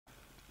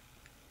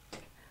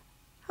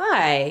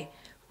Hi,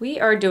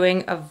 we are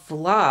doing a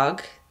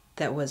vlog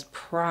that was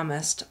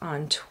promised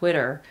on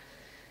Twitter.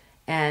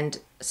 And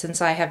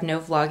since I have no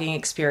vlogging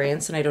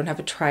experience and I don't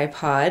have a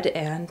tripod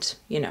and,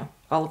 you know,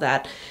 all of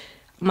that,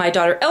 my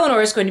daughter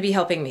Eleanor is going to be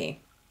helping me.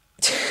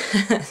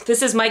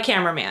 This is my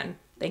cameraman.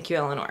 Thank you,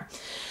 Eleanor.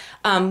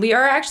 We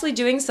are actually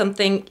doing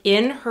something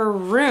in her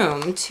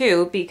room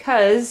too,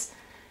 because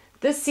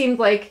this seemed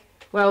like,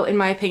 well, in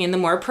my opinion, the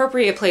more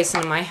appropriate place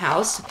in my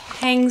house to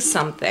hang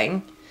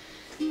something.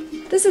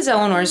 This is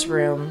Eleanor's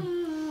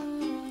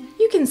room.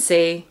 You can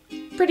see,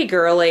 pretty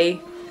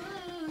girly.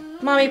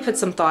 Mommy put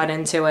some thought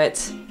into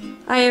it.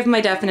 I have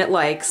my definite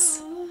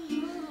likes.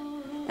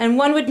 And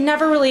one would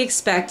never really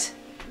expect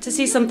to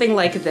see something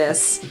like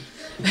this.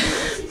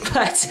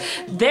 But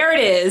there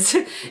it is,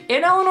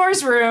 in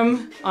Eleanor's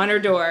room, on her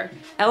door.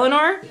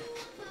 Eleanor,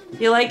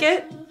 you like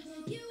it?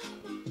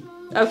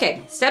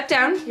 Okay, step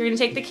down. You're gonna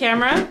take the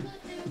camera.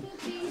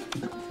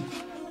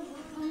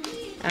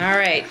 All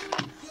right.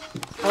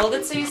 Hold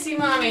it so you see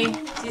Mommy.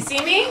 Do you see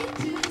me?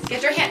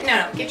 Get your hand,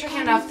 no, get your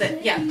hand off the,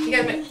 yeah, you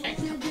gotta, right,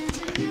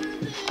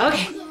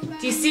 okay.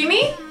 Do you see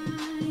me?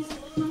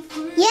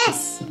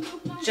 Yes.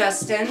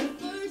 Justin.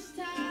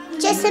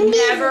 Justin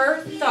Bieber. Never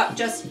thought,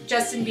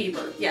 Justin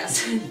Bieber,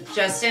 yes.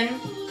 Justin,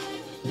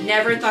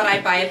 never thought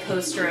I'd buy a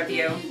poster of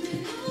you.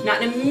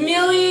 Not in a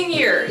million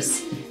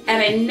years.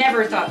 And I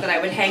never thought that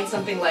I would hang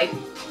something like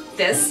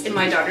this in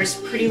my daughter's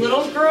pretty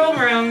little girl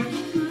room.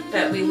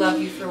 But we love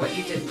you for what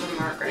you did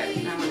for Margaret.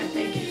 And I want to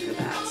thank you for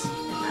that.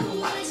 It meant a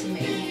lot to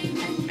me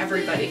and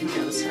everybody who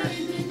knows her.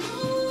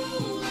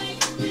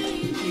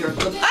 You're a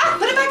good, ah,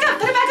 put it back up,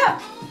 put it back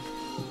up.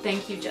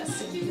 Thank you,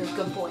 Justin. You're a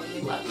good boy.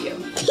 We love you.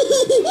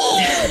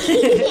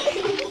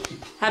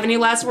 Have any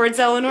last words,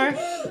 Eleanor?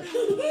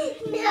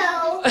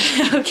 No.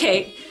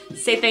 Okay.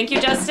 Say thank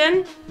you,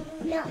 Justin?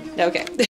 No. Okay.